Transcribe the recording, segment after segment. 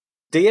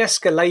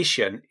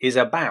de-escalation is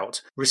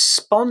about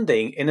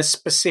responding in a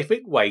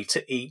specific way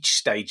to each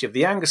stage of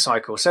the anger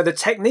cycle. So the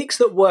techniques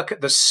that work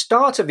at the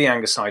start of the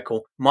anger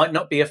cycle might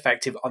not be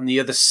effective on the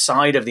other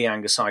side of the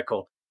anger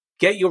cycle.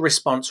 Get your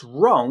response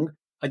wrong,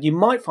 and you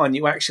might find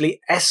you actually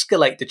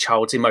escalate the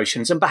child's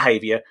emotions and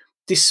behavior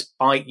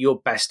despite your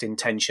best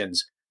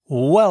intentions.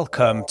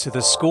 Welcome to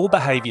the School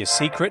Behaviour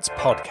Secrets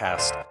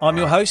podcast. I'm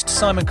your host,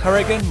 Simon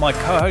Corrigan. My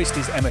co-host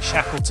is Emma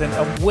Shackleton,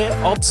 and we're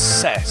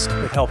obsessed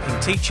with helping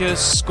teachers,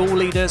 school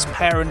leaders,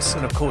 parents,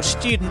 and of course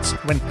students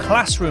when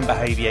classroom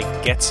behaviour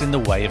gets in the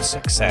way of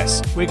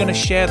success. We're going to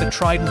share the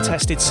tried and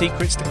tested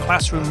secrets to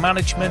classroom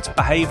management,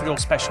 behavioural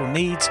special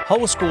needs,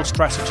 whole school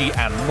strategy,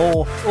 and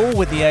more, all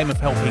with the aim of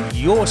helping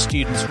your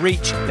students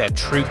reach their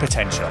true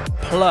potential.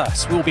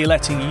 Plus, we'll be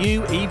letting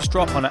you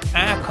eavesdrop on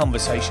our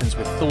conversations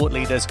with thought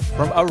leaders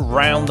from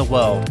around the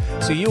world,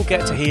 so you'll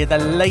get to hear the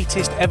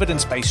latest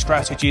evidence-based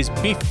strategies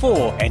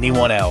before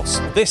anyone else.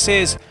 This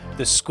is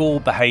the School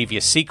Behaviour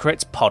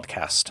Secrets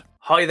podcast.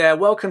 Hi there,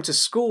 welcome to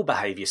School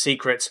Behaviour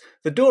Secrets.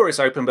 The door is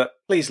open, but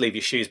please leave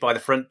your shoes by the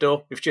front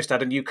door. We've just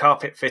had a new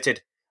carpet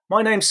fitted.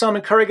 My name's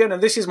Simon Corrigan,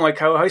 and this is my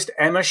co-host,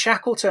 Emma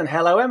Shackleton.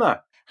 Hello,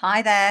 Emma.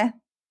 Hi there.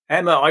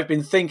 Emma, I've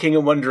been thinking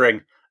and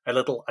wondering, a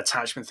little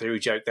attachment theory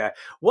joke there.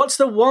 What's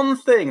the one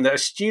thing that a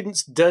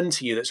student's done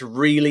to you that's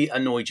really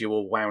annoyed you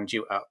or wound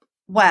you up?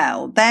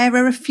 Well, there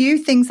are a few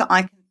things that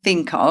I can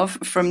think of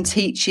from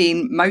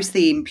teaching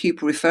mostly in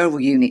pupil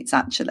referral units,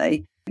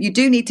 actually. You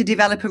do need to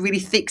develop a really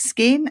thick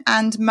skin,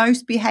 and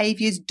most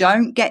behaviours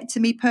don't get to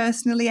me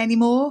personally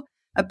anymore,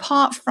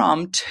 apart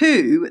from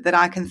two that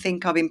I can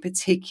think of in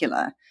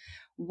particular.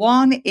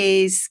 One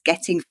is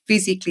getting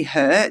physically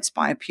hurt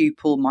by a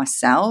pupil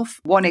myself.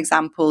 One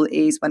example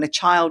is when a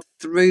child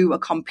threw a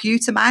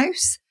computer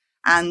mouse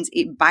and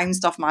it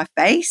bounced off my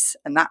face,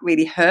 and that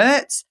really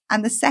hurt.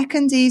 And the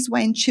second is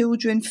when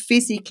children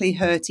physically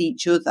hurt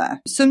each other.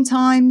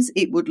 Sometimes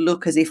it would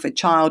look as if a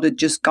child had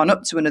just gone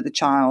up to another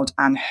child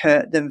and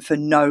hurt them for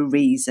no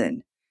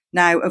reason.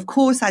 Now, of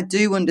course, I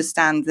do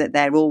understand that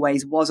there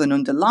always was an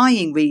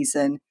underlying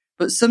reason,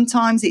 but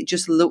sometimes it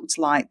just looked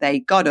like they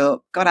got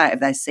up, got out of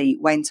their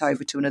seat, went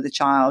over to another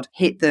child,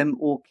 hit them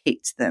or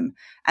kicked them.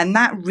 And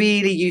that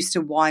really used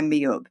to wind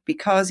me up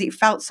because it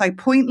felt so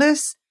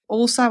pointless.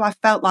 Also, I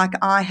felt like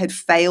I had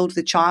failed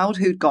the child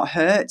who'd got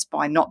hurt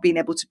by not being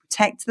able to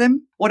protect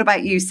them. What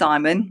about you,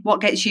 Simon? What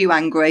gets you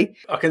angry?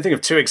 I can think of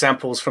two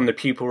examples from the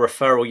pupil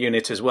referral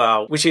unit as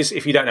well, which is,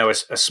 if you don't know,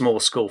 a small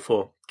school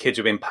for kids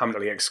who've been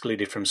permanently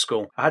excluded from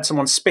school. I had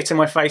someone spit in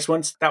my face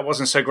once. That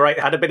wasn't so great.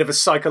 I had a bit of a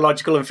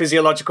psychological and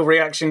physiological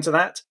reaction to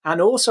that.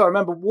 And also, I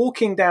remember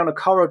walking down a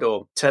corridor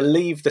to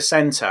leave the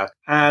centre,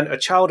 and a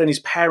child and his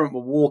parent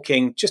were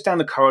walking just down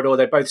the corridor.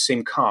 They both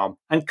seemed calm.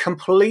 And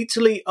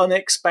completely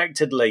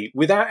unexpectedly,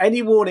 without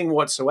any warning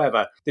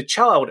whatsoever, the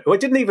child, who I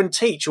didn't even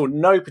teach or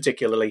know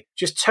particularly,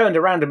 just turned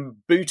around and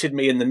booted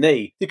me in the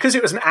knee because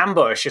it was an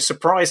ambush, a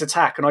surprise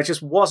attack, and I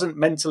just wasn't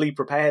mentally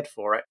prepared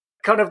for it.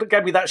 Kind of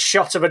gave me that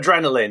shot of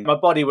adrenaline. My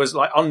body was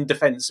like on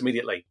defense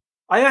immediately.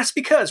 I ask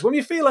because when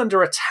we feel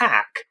under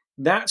attack,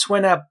 that's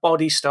when our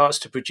body starts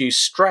to produce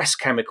stress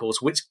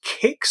chemicals, which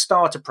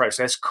kickstart a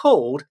process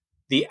called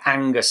the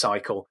anger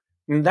cycle.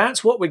 And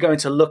that's what we're going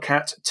to look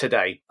at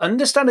today.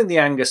 Understanding the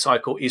anger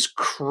cycle is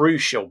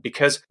crucial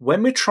because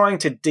when we're trying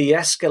to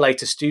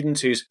de-escalate a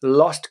student who's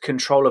lost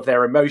control of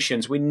their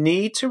emotions, we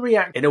need to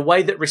react in a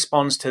way that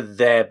responds to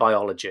their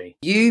biology.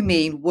 You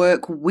mean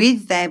work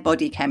with their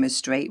body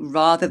chemistry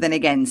rather than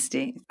against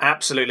it?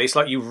 Absolutely. It's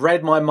like you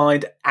read my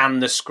mind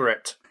and the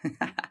script.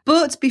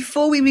 But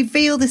before we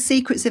reveal the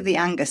secrets of the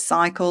anger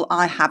cycle,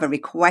 I have a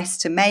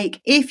request to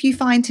make. If you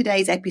find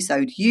today's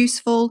episode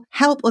useful,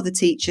 help other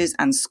teachers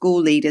and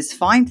school leaders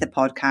find the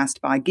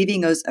podcast by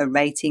giving us a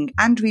rating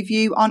and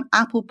review on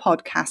Apple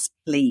Podcasts,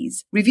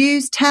 please.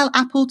 Reviews tell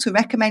Apple to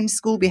recommend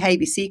School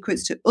Behaviour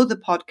Secrets to other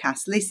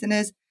podcast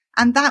listeners,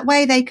 and that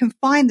way they can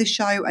find the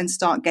show and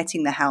start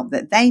getting the help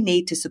that they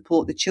need to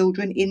support the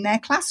children in their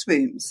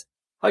classrooms.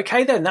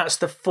 Okay then, that's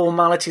the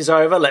formalities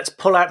over. Let's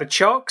pull out the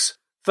chocks,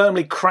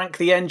 firmly crank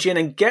the engine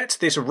and get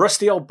this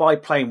rusty old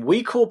biplane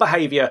we call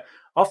behaviour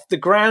off the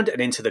ground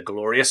and into the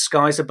glorious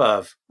skies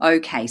above.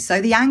 Okay, so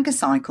the anger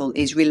cycle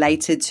is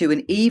related to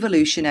an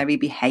evolutionary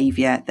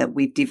behaviour that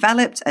we've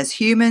developed as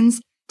humans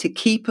to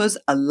keep us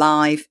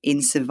alive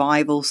in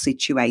survival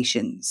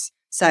situations.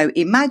 So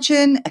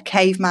imagine a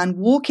caveman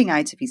walking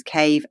out of his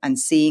cave and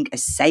seeing a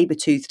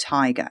saber-toothed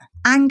tiger.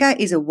 Anger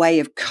is a way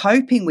of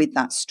coping with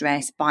that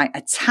stress by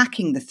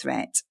attacking the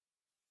threat.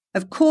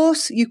 Of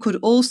course, you could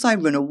also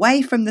run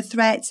away from the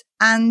threat,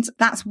 and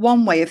that's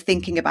one way of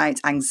thinking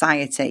about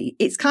anxiety.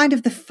 It's kind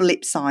of the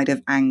flip side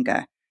of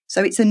anger.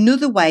 So it's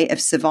another way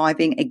of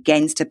surviving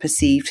against a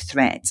perceived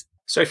threat.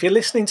 So if you're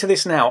listening to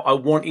this now, I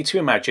want you to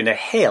imagine a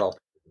hill,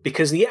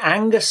 because the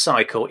anger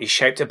cycle is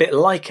shaped a bit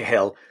like a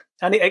hill,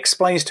 and it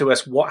explains to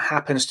us what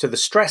happens to the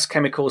stress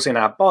chemicals in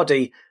our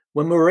body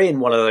when we're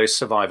in one of those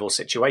survival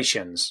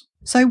situations.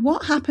 So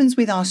what happens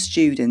with our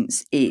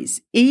students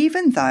is,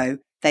 even though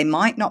They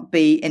might not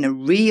be in a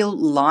real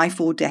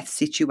life or death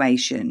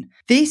situation.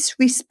 This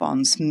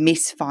response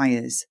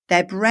misfires.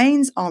 Their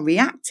brains are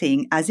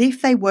reacting as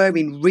if they were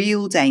in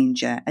real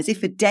danger, as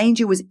if a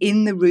danger was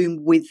in the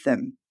room with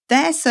them.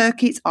 Their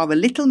circuits are a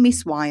little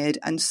miswired,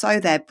 and so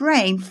their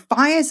brain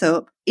fires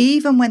up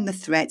even when the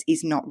threat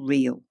is not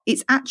real.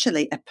 It's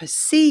actually a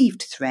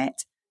perceived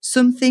threat,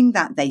 something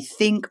that they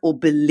think or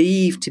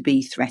believe to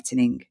be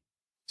threatening.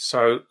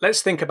 So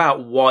let's think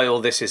about why all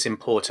this is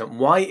important.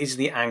 Why is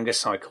the anger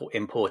cycle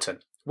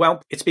important?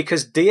 Well, it's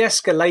because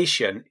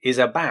de-escalation is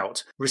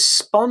about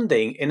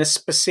responding in a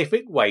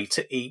specific way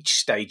to each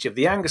stage of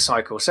the anger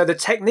cycle. So the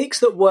techniques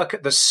that work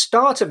at the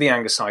start of the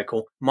anger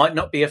cycle might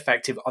not be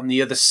effective on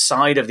the other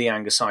side of the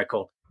anger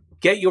cycle.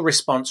 Get your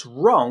response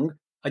wrong,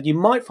 and you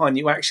might find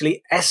you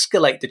actually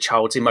escalate the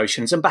child's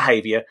emotions and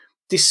behavior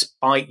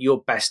despite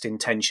your best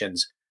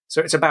intentions.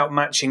 So it's about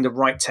matching the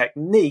right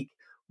technique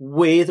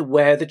with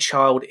where the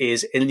child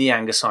is in the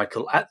anger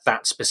cycle at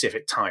that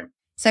specific time.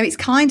 So it's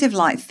kind of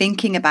like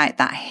thinking about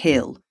that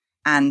hill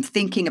and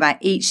thinking about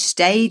each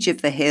stage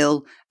of the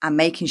hill and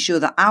making sure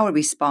that our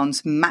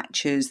response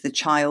matches the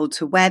child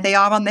to where they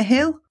are on the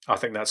hill. I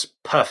think that's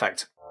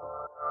perfect.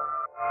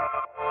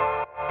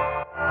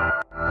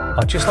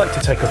 I'd just like to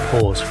take a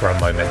pause for a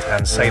moment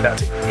and say that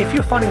if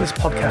you're finding this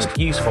podcast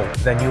useful,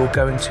 then you're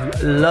going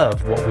to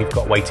love what we've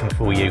got waiting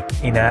for you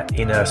in our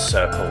Inner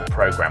Circle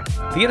program.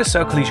 The Inner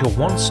Circle is your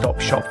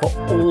one-stop shop for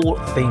all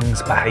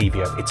things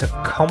behaviour. It's a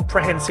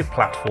comprehensive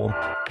platform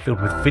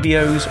filled with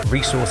videos,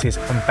 resources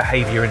and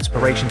behaviour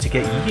inspiration to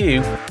get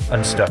you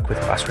unstuck with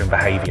classroom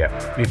behaviour.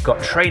 We've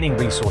got training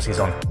resources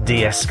on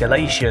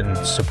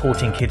de-escalation,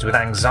 supporting kids with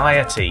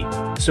anxiety,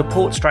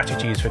 support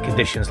strategies for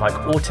conditions like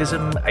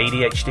autism,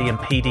 ADHD and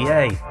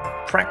PDA,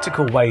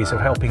 practical ways of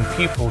helping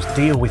pupils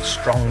deal with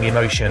strong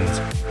emotions,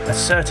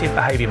 assertive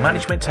behaviour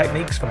management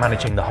techniques for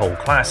managing the whole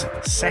class,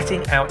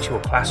 setting out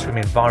your classroom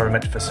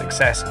environment for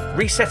success,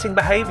 resetting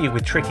behaviour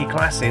with tricky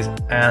classes,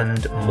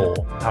 and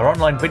more. Our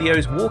online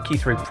videos walk you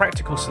through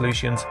practical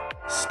solutions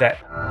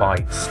step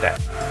by step.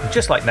 And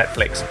just like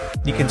Netflix,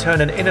 you can turn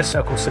an Inner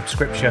Circle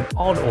subscription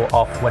on or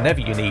off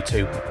whenever you need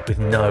to with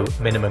no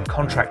minimum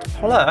contract.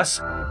 Plus,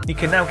 you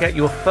can now get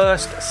your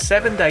first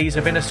 7 days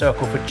of Inner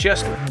Circle for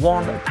just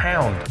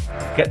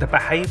 £1. Get the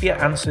behaviour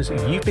answers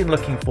you've been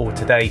looking for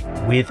today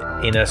with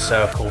Inner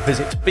Circle.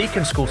 Visit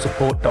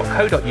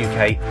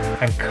beaconschoolsupport.co.uk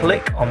and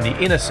click on the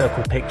Inner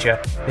Circle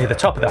picture near the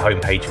top of the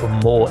homepage for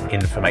more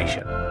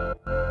information.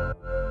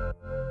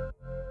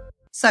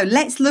 So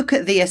let's look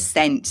at the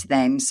ascent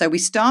then. So we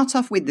start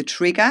off with the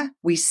trigger.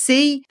 We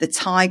see the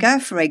tiger,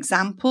 for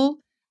example,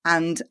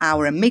 and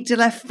our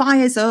amygdala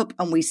fires up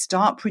and we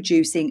start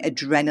producing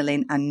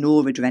adrenaline and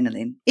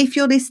noradrenaline. If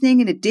you're listening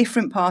in a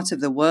different part of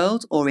the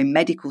world or in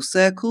medical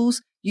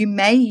circles, you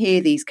may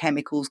hear these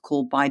chemicals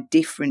called by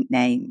different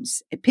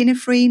names,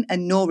 epinephrine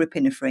and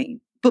norepinephrine.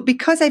 But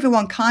because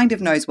everyone kind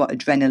of knows what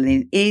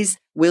adrenaline is,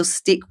 we'll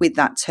stick with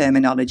that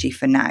terminology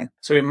for now.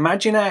 So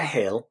imagine our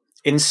hill.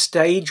 In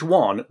stage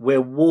 1,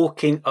 we're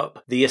walking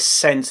up the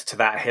ascent to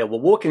that hill. We're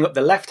walking up the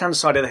left-hand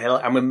side of the hill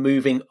and we're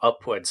moving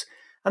upwards.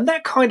 And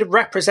that kind of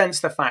represents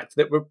the fact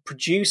that we're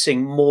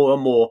producing more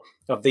and more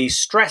of these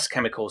stress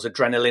chemicals,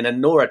 adrenaline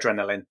and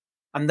noradrenaline.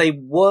 And they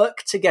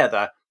work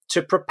together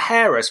to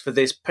prepare us for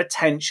this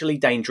potentially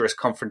dangerous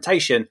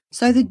confrontation.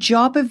 So the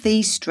job of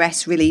these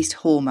stress-released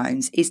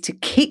hormones is to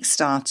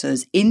kickstart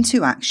us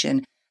into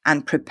action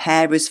and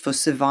prepare us for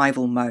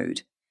survival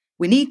mode.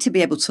 We need to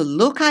be able to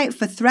look out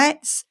for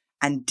threats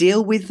and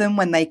deal with them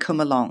when they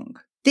come along.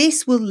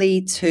 This will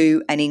lead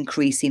to an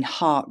increase in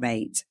heart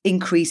rate,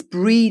 increased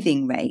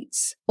breathing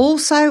rates.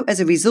 Also, as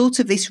a result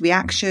of this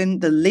reaction,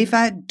 the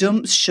liver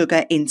dumps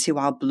sugar into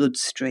our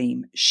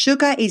bloodstream.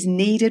 Sugar is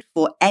needed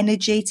for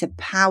energy to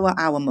power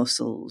our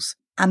muscles.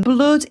 And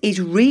blood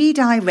is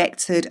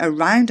redirected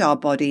around our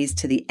bodies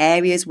to the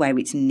areas where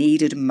it's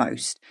needed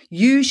most,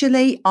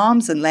 usually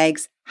arms and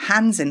legs,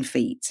 hands and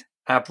feet.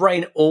 Our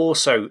brain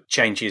also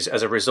changes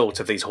as a result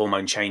of these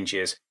hormone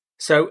changes.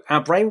 So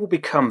our brain will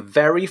become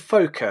very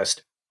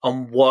focused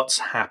on what's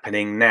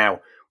happening now.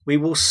 We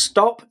will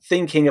stop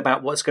thinking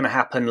about what's going to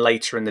happen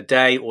later in the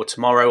day or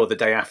tomorrow or the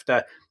day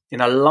after.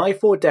 In a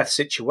life or death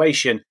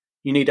situation,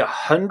 you need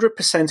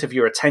 100% of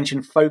your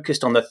attention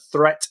focused on the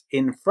threat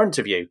in front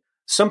of you.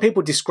 Some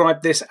people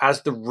describe this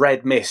as the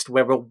red mist,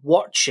 where we're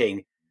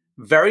watching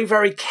very,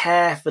 very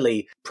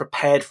carefully,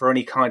 prepared for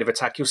any kind of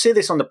attack. You'll see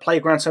this on the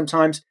playground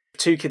sometimes.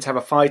 If two kids have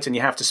a fight and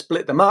you have to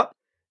split them up,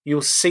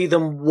 you'll see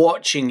them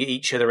watching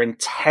each other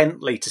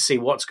intently to see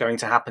what's going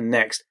to happen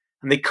next,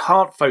 and they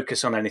can't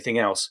focus on anything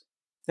else.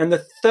 And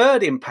the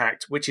third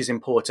impact, which is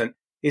important,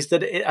 is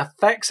that it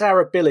affects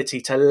our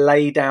ability to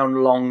lay down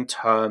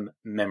long-term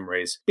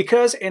memories.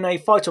 Because in a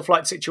fight or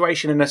flight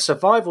situation, in a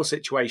survival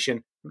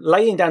situation,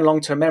 laying down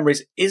long-term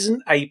memories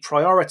isn't a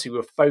priority.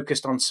 We're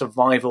focused on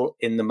survival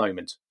in the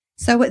moment.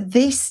 So at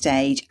this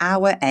stage,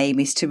 our aim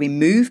is to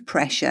remove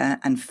pressure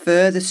and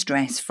further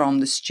stress from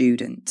the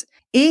student.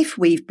 If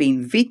we've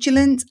been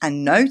vigilant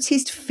and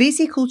noticed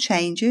physical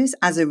changes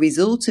as a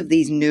result of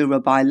these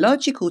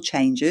neurobiological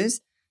changes,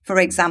 For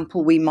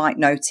example, we might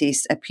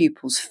notice a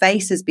pupil's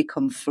face has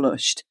become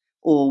flushed,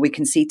 or we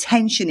can see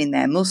tension in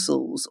their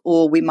muscles,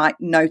 or we might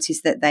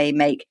notice that they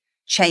make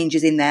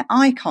changes in their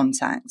eye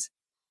contact.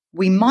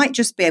 We might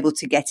just be able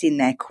to get in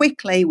there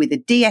quickly with a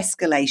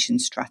de-escalation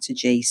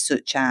strategy,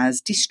 such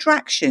as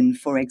distraction,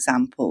 for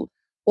example,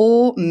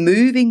 or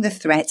moving the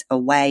threat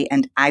away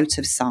and out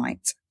of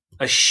sight.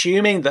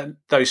 Assuming that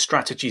those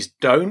strategies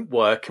don't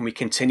work and we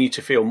continue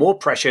to feel more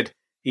pressured,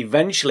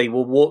 eventually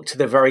we'll walk to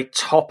the very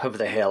top of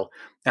the hill.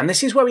 And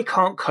this is where we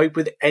can't cope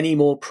with any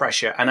more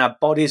pressure and our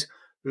bodies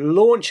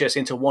launch us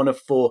into one of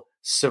 4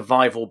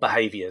 survival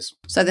behaviours.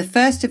 So the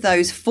first of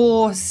those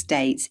 4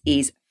 states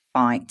is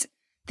fight.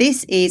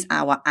 This is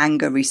our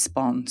anger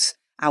response.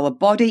 Our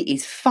body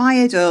is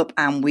fired up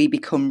and we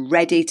become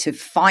ready to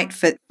fight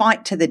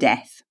to the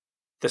death.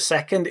 The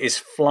second is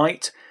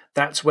flight.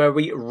 That's where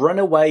we run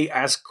away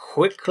as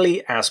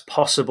quickly as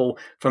possible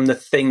from the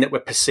thing that we're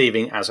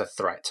perceiving as a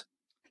threat.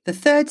 The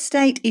third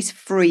state is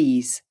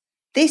freeze.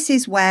 This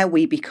is where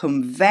we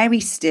become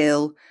very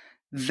still,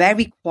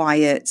 very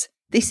quiet.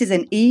 This is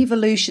an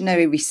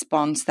evolutionary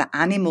response that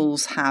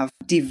animals have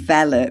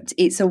developed.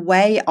 It's a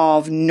way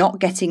of not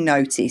getting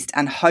noticed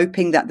and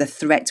hoping that the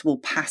threat will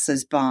pass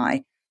us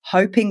by,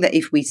 hoping that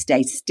if we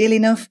stay still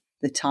enough,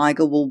 the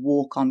tiger will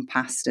walk on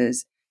past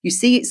us. You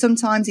see it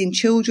sometimes in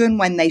children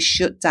when they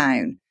shut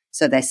down.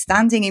 So they're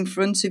standing in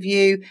front of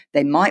you,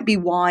 they might be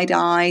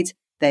wide-eyed,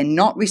 they're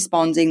not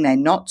responding, they're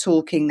not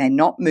talking, they're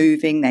not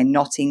moving, they're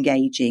not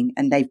engaging,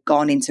 and they've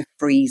gone into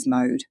freeze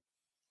mode.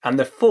 And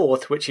the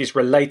fourth, which is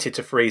related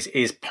to freeze,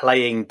 is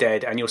playing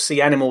dead. And you'll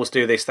see animals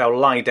do this. They'll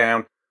lie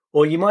down.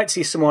 Or you might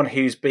see someone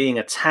who's being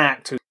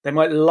attacked. They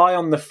might lie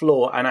on the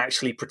floor and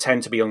actually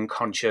pretend to be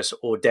unconscious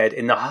or dead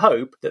in the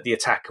hope that the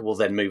attacker will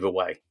then move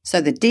away.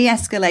 So the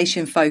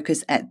de-escalation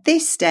focus at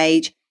this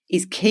stage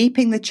is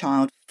keeping the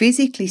child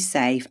physically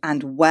safe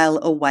and well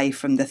away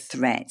from the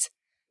threat.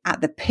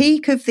 At the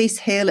peak of this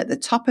hill, at the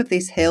top of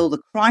this hill,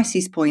 the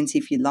crisis point,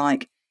 if you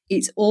like,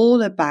 it's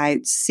all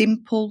about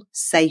simple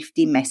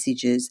safety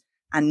messages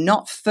and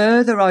not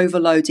further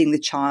overloading the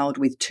child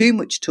with too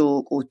much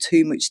talk or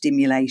too much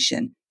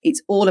stimulation.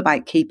 It's all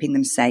about keeping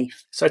them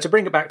safe. So to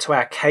bring it back to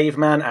our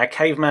caveman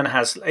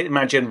has,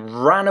 imagine,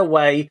 ran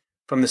away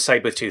from the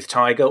saber-toothed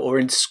tiger, or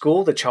in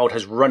school, the child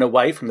has run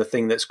away from the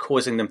thing that's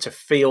causing them to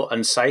feel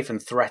unsafe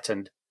and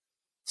threatened.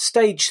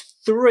 Stage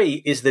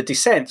 3 is the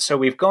descent. So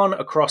we've gone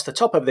across the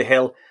top of the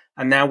hill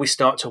and now we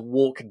start to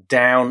walk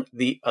down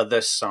the other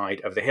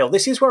side of the hill.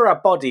 This is where our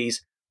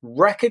bodies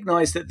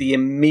recognize that the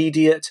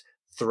immediate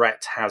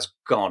threat has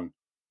gone.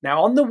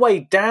 Now, on the way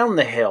down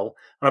the hill,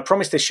 and I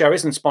promise this show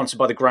isn't sponsored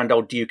by the Grand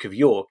Old Duke of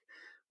York,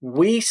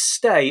 we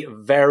stay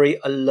very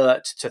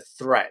alert to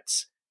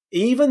threats.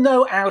 Even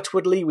though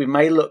outwardly we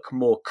may look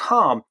more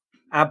calm,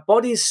 our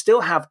bodies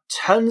still have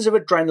tons of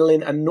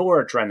adrenaline and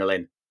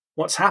noradrenaline.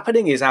 What's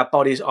happening is our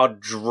bodies are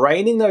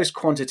draining those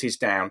quantities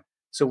down,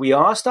 so we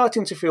are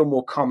starting to feel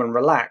more calm and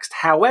relaxed.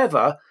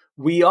 However,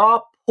 we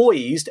are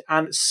poised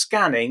and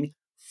scanning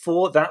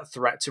for that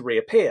threat to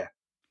reappear.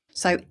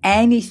 So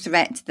any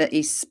threat that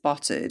is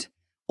spotted,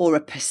 or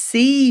a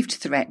perceived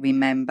threat,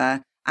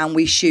 remember, and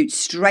we shoot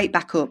straight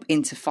back up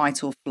into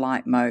fight or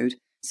flight mode.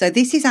 So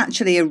this is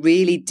actually a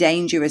really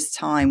dangerous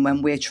time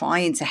when we're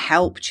trying to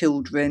help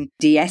children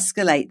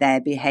de-escalate their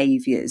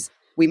behaviours.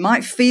 We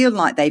might feel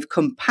like they've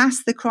come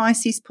past the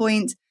crisis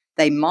point.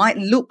 They might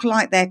look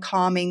like they're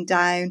calming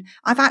down.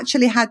 I've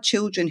actually had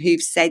children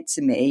who've said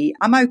to me,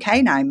 "I'm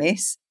okay now,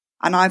 miss."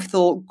 And I've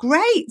thought,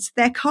 great,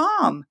 they're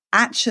calm.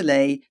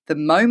 Actually, the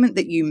moment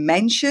that you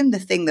mention the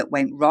thing that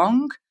went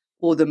wrong,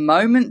 or the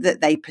moment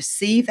that they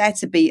perceive there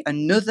to be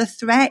another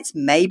threat,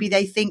 maybe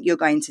they think you're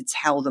going to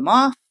tell them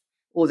off,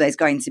 or there's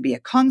going to be a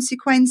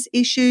consequence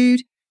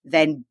issued,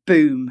 then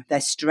boom,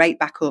 they're straight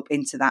back up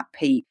into that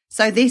peak.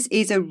 So this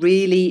is a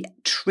really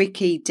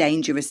tricky,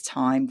 dangerous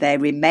time. They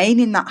remain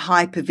in that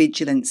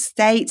hypervigilant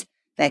state.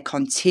 They're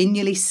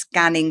continually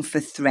scanning for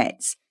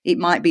threats. It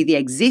might be the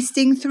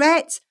existing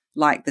threat,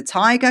 like the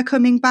tiger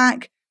coming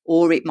back,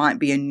 or it might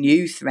be a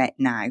new threat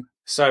now.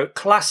 So,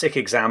 classic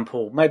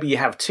example, maybe you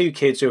have 2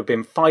 kids who have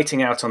been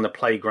fighting out on the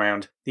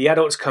playground. The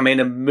adults come in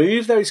and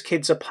move those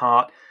kids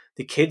apart.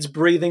 The kids'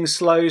 breathing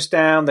slows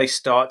down. They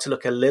start to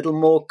look a little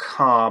more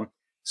calm.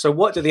 So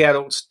what do the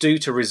adults do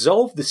to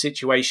resolve the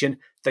situation?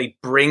 They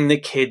bring the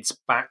kids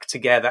back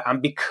together.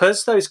 And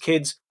because those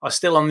kids are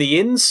still on the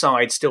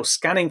inside, still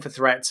scanning for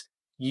threats,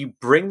 you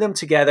bring them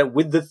together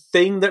with the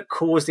thing that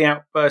caused the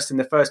outburst in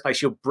the first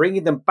place. You're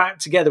bringing them back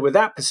together with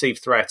that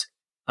perceived threat.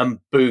 And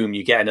boom,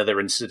 you get another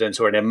incident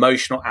or an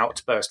emotional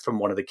outburst from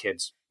one of the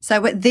kids.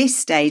 So at this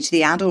stage,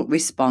 the adult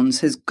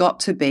response has got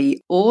to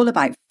be all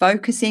about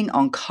focusing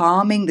on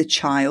calming the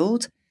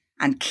child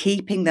and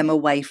keeping them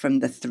away from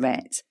the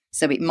threat.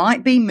 So it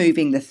might be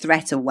moving the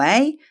threat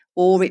away,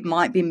 or it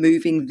might be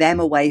moving them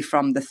away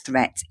from the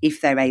threat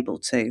if they're able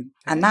to.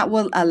 And that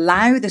will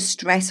allow the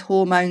stress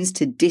hormones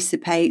to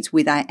dissipate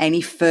without any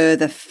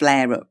further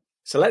flare-up.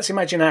 So let's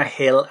imagine our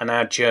hill and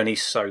our journey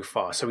so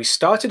far. So we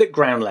started at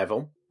ground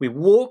level. We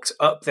walked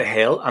up the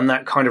hill, and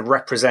that kind of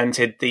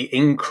represented the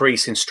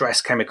increase in stress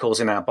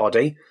chemicals in our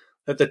body.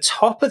 At the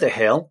top of the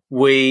hill,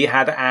 we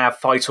had our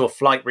fight or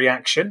flight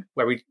reaction,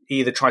 where we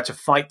either tried to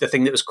fight the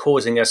thing that was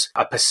causing us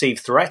a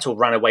perceived threat or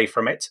ran away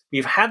from it.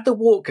 We've had the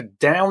walk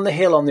down the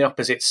hill on the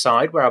opposite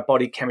side, where our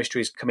body chemistry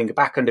is coming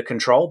back under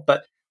control,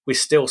 but we're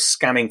still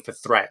scanning for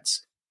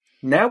threats.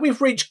 Now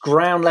we've reached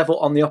ground level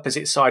on the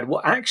opposite side,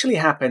 what actually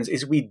happens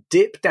is we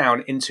dip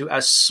down into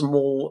a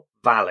small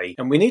valley,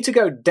 and we need to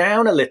go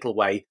down a little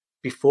way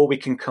before we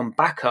can come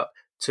back up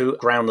to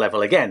ground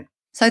level again.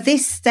 So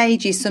this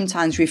stage is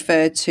sometimes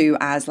referred to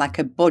as like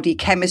a body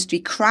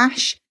chemistry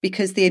crash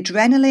because the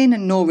adrenaline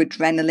and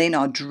noradrenaline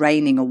are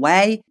draining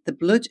away. The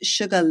blood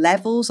sugar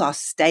levels are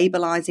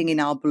stabilizing in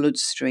our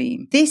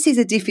bloodstream. This is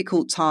a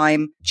difficult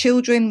time.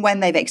 Children, when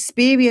they've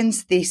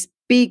experienced this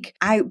big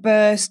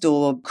outburst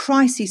or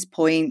crisis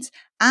point,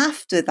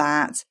 after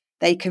that,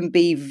 they can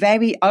be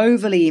very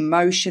overly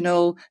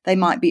emotional. They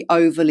might be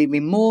overly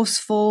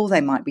remorseful. They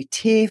might be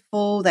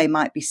tearful. They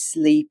might be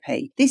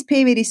sleepy. This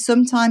period is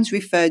sometimes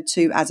referred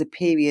to as a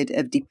period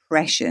of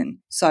depression.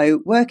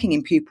 So working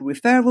in pupil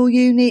referral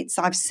units,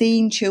 I've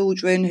seen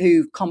children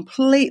who've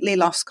completely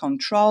lost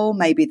control.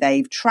 Maybe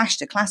they've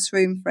trashed a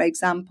classroom, for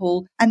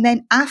example, and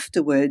then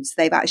afterwards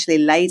they've actually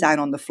laid down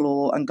on the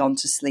floor and gone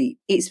to sleep.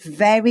 It's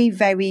very,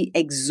 very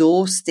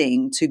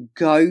exhausting to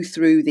go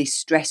through this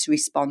stress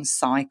response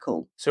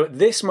cycle. So at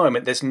this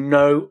moment, there's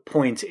no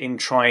point in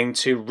trying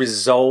to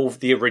resolve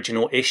the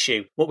original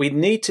issue. What we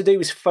need to do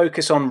is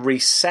focus on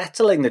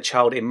resettling the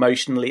child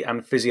emotionally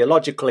and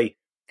physiologically,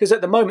 because at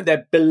the moment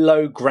they're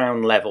below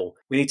ground level.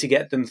 We need to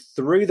get them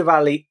through the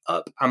valley,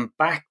 up and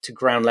back to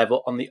ground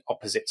level on the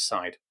opposite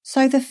side.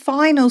 So the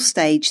final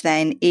stage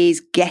then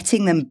is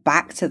getting them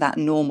back to that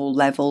normal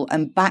level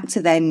and back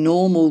to their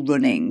normal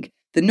running.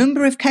 The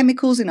number of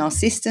chemicals in our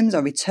systems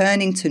are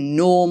returning to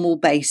normal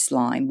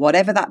baseline,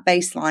 whatever that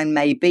baseline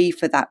may be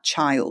for that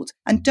child.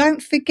 And don't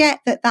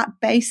forget that that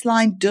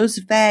baseline does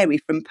vary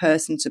from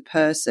person to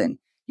person.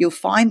 You'll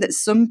find that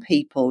some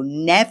people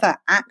never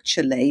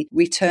actually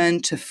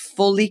return to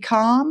fully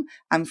calm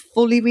and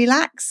fully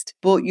relaxed,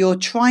 but you're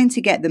trying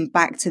to get them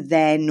back to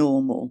their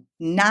normal.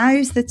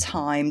 Now's the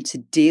time to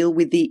deal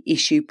with the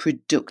issue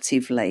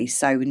productively.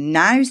 So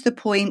now's the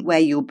point where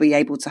you'll be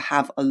able to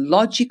have a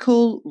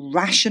logical,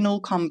 rational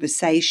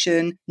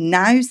conversation.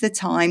 Now's the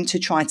time to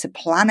try to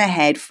plan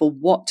ahead for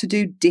what to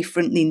do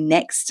differently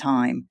next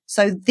time.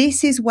 So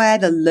this is where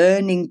the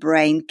learning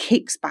brain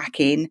kicks back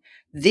in.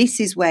 This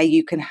is where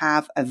you can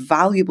have a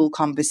valuable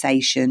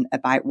conversation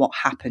about what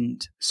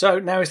happened. So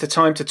now is the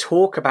time to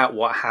talk about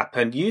what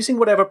happened, using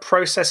whatever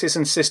processes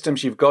and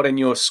systems you've got in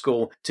your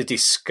school to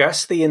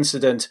discuss the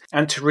incident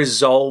and to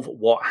resolve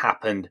what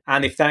happened.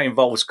 And if that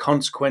involves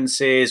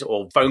consequences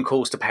or phone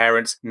calls to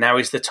parents, now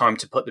is the time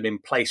to put them in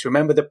place.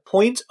 Remember, the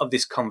point of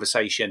this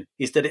conversation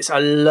is that it's a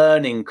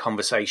learning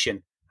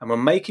conversation. And we're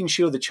making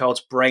sure the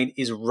child's brain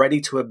is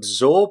ready to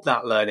absorb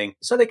that learning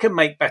so they can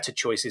make better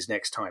choices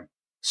next time.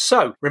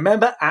 So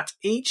remember, at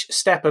each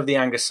step of the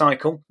anger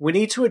cycle, we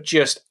need to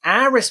adjust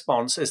our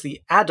response as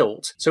the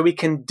adult so we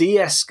can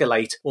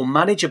de-escalate or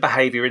manage a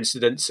behavior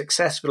incident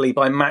successfully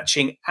by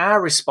matching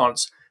our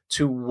response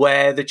to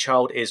where the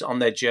child is on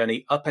their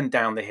journey up and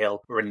down the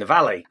hill or in the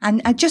valley.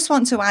 And I just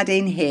want to add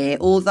in here,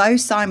 although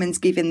Simon's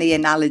given the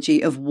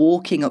analogy of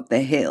walking up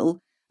the hill,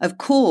 of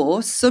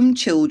course, some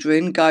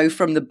children go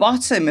from the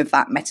bottom of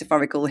that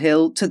metaphorical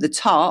hill to the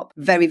top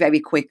very, very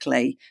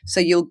quickly.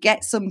 So you'll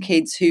get some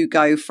kids who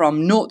go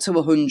from 0 to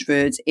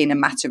 100 in a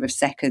matter of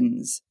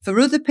seconds. For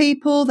other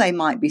people, they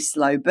might be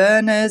slow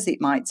burners. It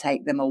might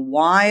take them a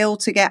while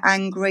to get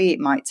angry. It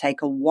might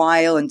take a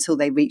while until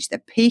they reach the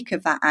peak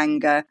of that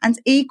anger. And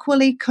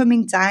equally,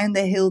 coming down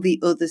the hill the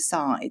other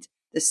side,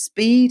 the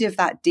speed of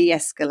that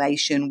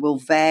de-escalation will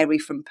vary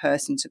from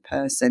person to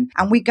person.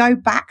 And we go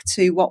back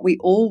to what we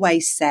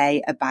always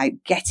say about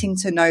getting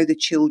to know the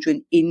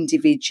children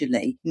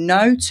individually.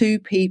 No two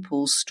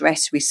people's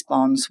stress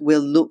response will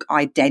look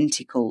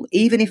identical.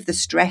 Even if the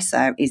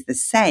stressor is the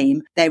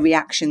same, their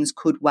reactions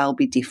could well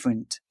be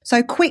different.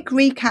 So quick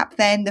recap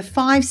then, the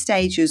 5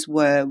 stages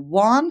were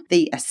 1,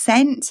 the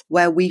ascent,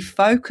 where we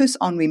focus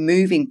on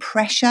removing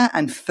pressure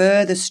and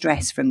further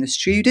stress from the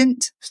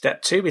student.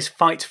 Step 2 is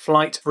fight,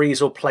 flight,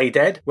 freeze or play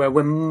dead, where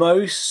we're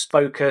most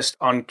focused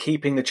on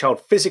keeping the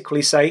child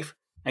physically safe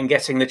and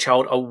getting the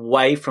child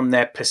away from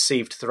their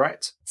perceived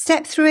threat.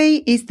 Step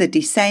 3 is the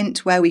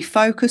descent, where we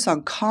focus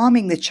on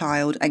calming the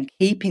child and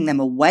keeping them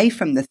away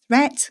from the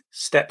threat.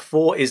 Step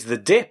 4 is the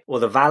dip or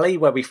the valley,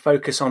 where we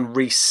focus on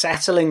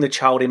resettling the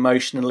child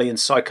emotionally and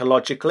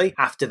psychologically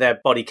after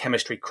their body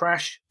chemistry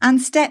crash. And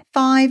step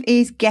 5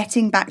 is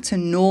getting back to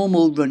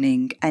normal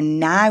running. And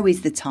now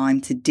is the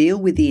time to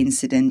deal with the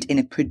incident in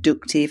a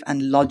productive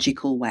and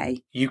logical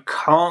way. You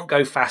can't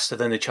go faster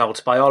than the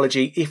child's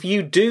biology. If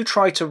you do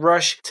try to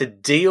rush to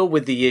deal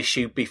with the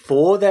issue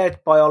before their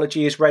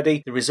biology is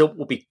ready, the result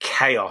will be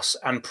chaos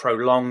and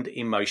prolonged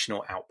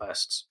emotional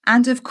outbursts.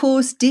 And of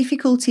course,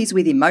 difficulties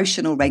with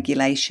emotional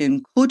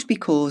regulation could be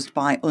caused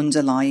by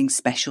underlying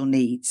special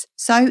needs.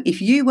 So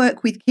if you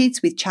work with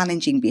kids with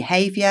challenging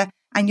behaviour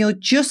and you're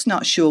just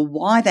not sure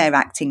why they're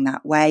acting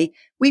that way,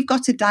 we've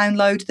got a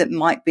download that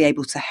might be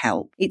able to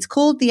help. It's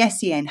called the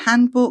SEN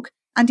Handbook,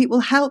 and it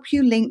will help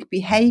you link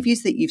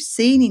behaviours that you've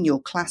seen in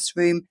your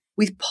classroom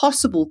with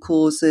possible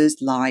causes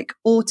like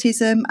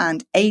autism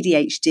and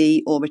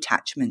ADHD or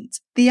attachment.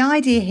 The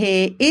idea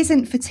here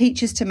isn't for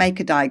teachers to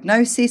make a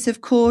diagnosis,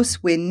 of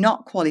course, we're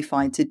not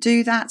qualified to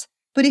do that,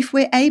 but if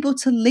we're able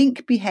to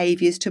link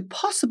behaviours to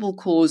possible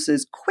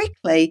causes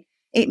quickly,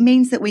 it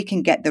means that we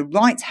can get the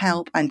right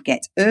help and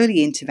get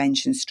early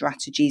intervention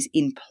strategies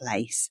in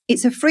place.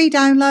 It's a free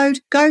download.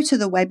 Go to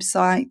the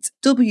website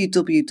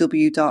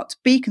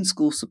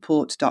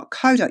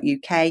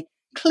www.beaconschoolsupport.co.uk,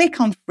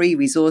 click on free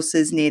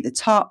resources near the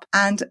top,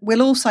 and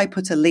we'll also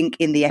put a link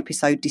in the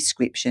episode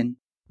description.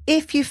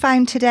 If you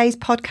found today's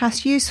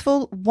podcast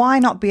useful, why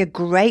not be a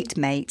great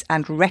mate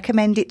and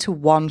recommend it to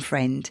one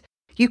friend?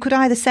 You could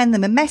either send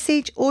them a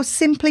message or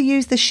simply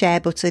use the share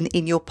button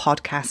in your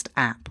podcast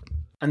app.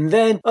 And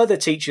then other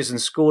teachers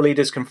and school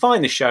leaders can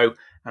find the show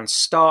and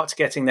start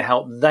getting the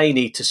help they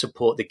need to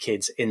support the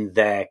kids in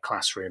their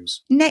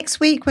classrooms. Next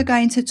week, we're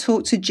going to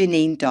talk to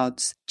Janine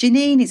Dodds.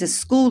 Janine is a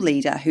school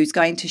leader who's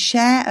going to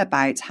share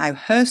about how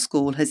her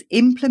school has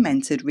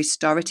implemented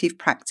restorative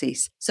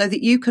practice so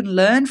that you can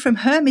learn from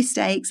her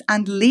mistakes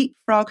and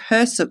leapfrog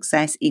her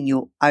success in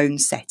your own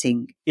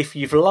setting. If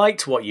you've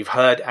liked what you've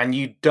heard and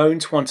you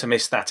don't want to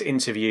miss that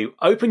interview,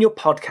 open your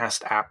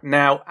podcast app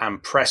now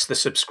and press the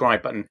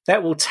subscribe button.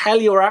 That will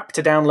tell your app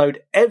to download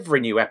every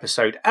new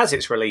episode as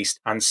it's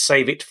released and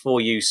save it for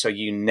you so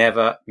you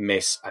never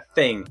miss a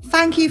thing.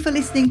 Thank you for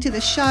listening to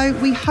the show.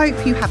 We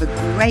hope you have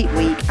a great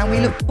week and we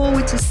look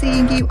forward to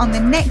seeing you on the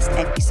next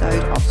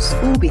episode of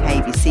School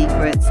Behaviour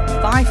Secrets.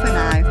 Bye for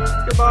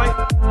now.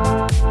 Goodbye.